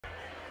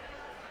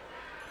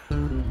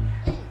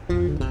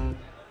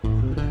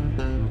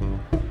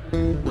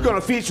gonna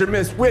feature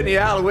Miss Whitney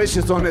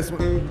Alouisious on this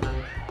one.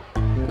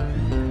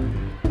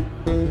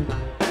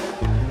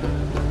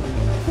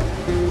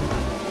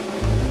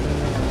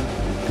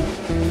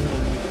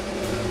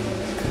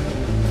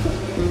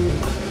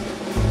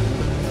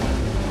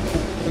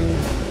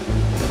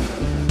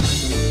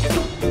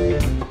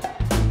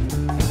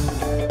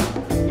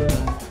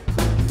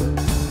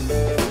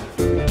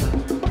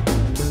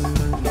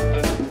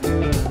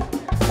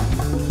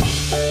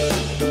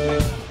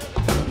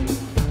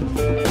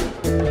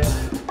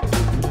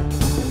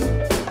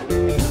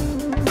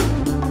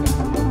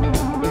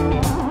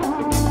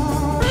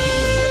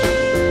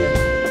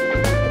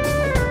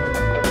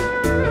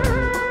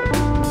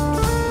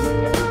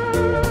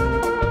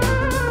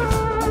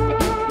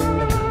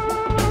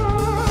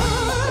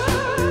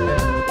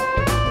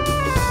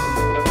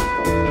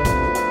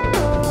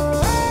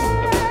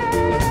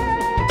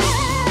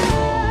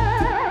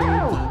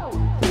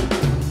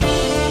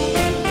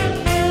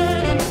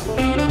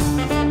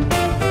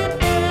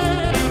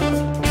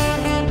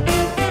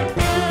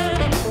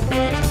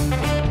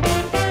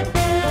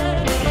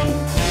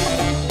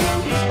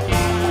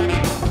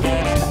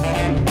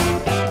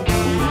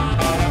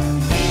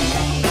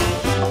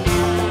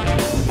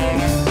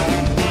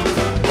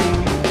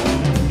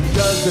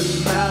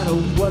 Doesn't matter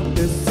what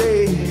they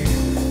say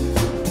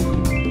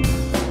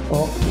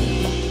or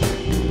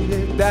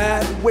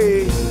that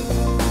way.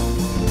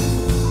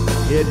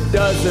 It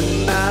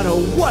doesn't matter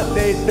what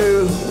they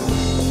do.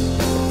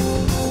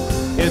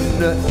 In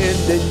the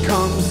end, it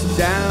comes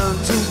down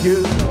to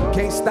you.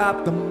 Can't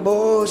stop the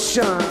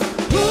motion.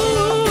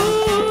 Ooh,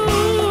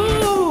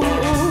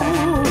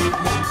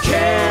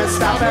 can't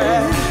stop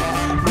it.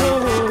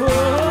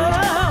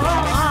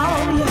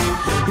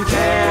 You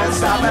can't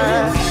stop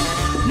it.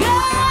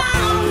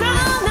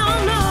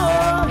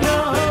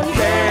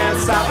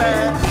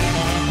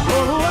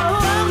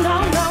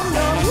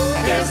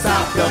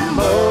 Stop the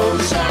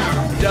motion.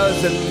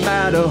 Doesn't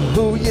matter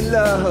who you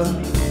love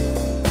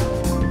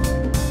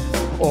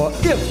or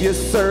if you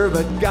serve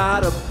a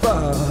God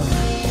above.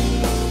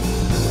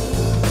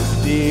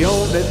 The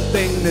only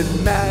thing that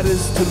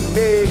matters to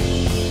me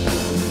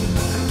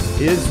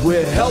is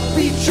we help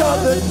each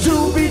other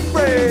to be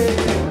free.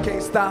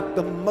 Can't stop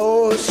the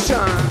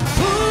motion.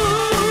 Ooh,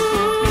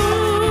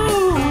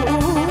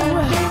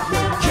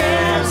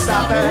 can't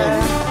stop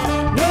it.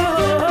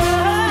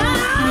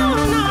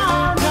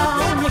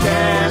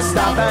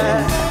 Stop it.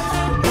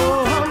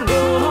 Oh,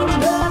 no, no,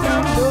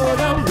 no,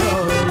 no, no.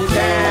 You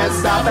can't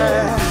stop it.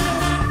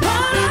 Oh,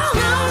 no,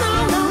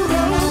 no, no,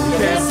 no. You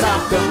can't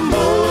stop the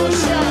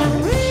motion.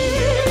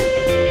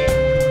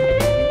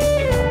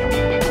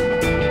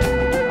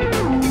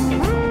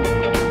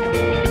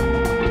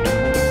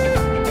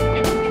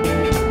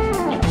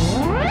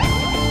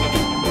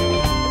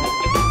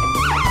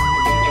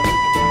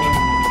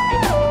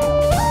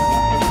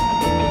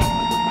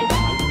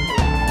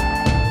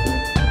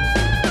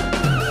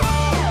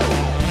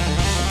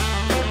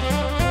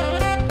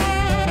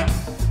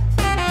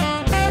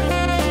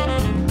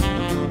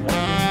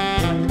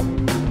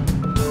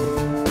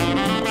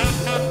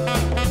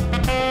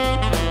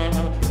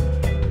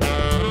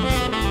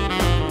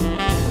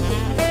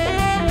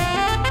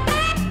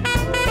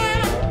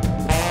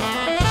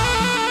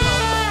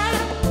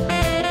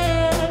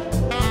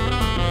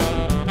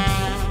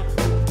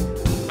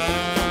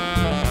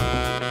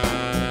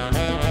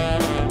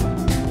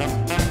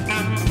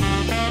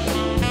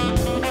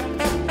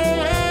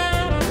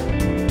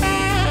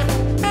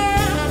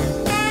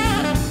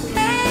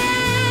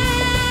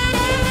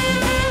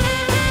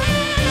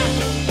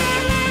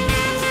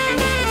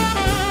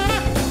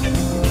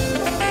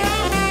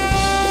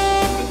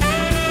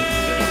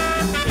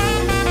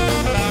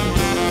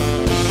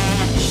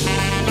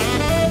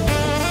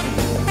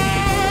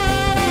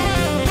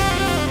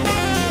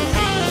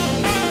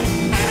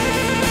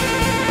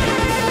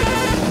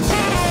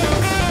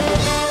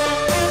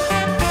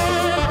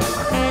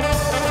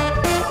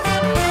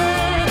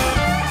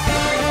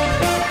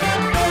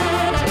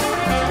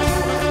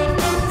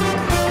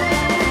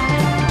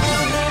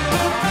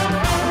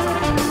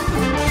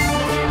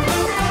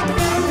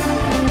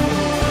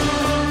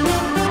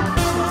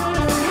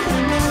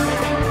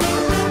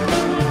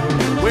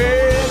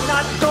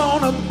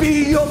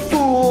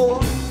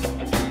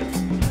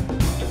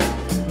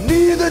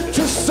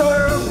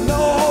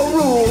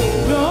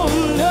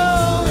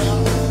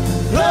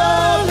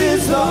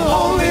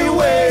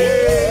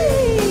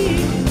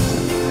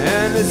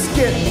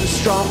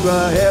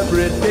 Stronger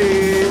every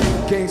day.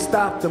 Can't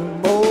stop the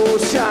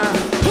motion.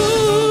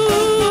 Ooh,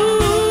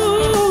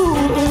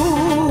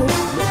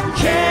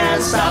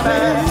 can't stop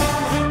it.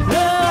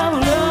 No,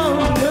 no,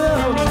 no,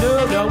 no,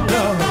 no,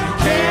 no.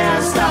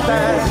 Can't stop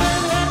it.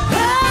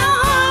 No,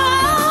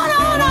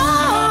 no, no.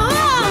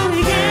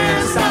 You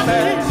can't stop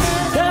it.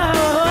 No,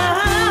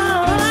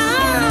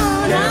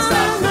 can't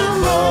stop the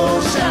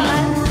motion.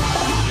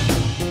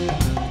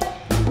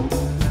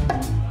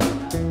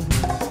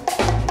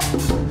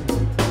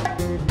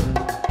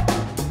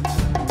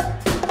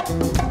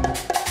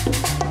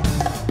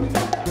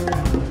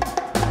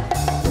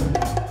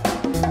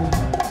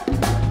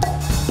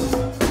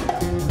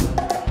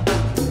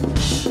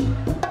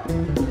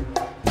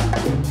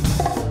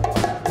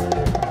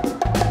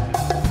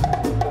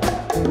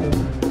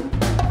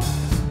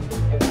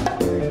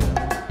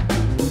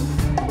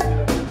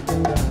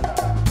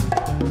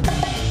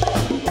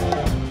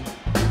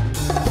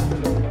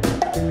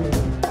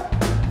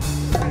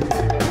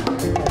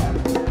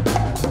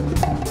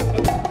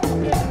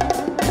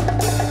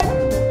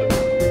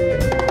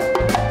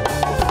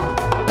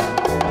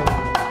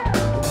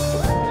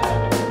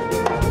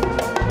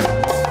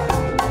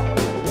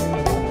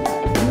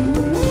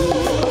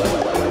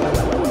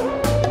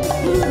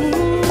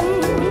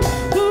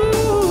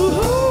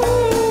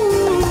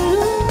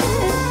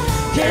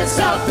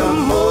 stop the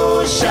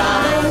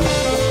moonshine.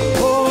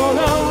 Oh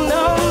no,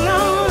 no, no,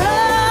 no,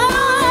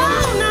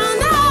 no,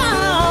 no,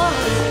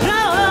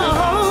 no,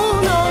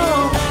 no.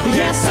 You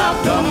can't stop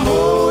the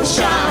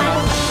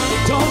moonshine.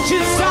 Don't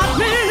you stop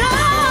it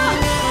now.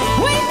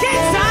 We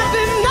can't stop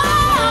it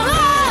now.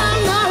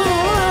 No, no,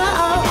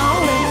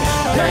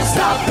 can't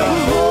stop the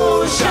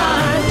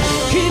moonshine.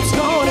 Keeps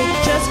going, it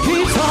just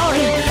keeps on.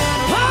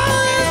 Oh,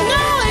 there's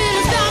no way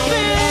to stop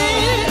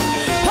it.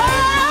 Oh,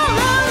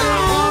 no, no.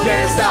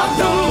 Can't stop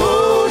the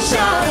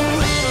moonshine.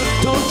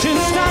 Don't you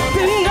stop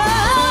it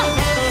now.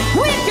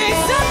 We can't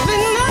stop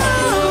it now.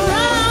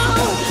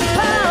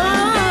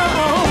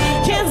 Oh,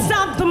 can't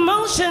stop the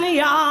motion,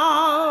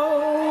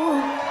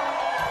 y'all.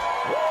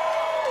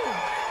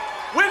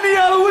 Whitney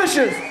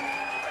Alouisious.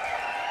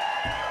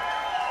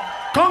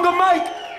 Conga Mike.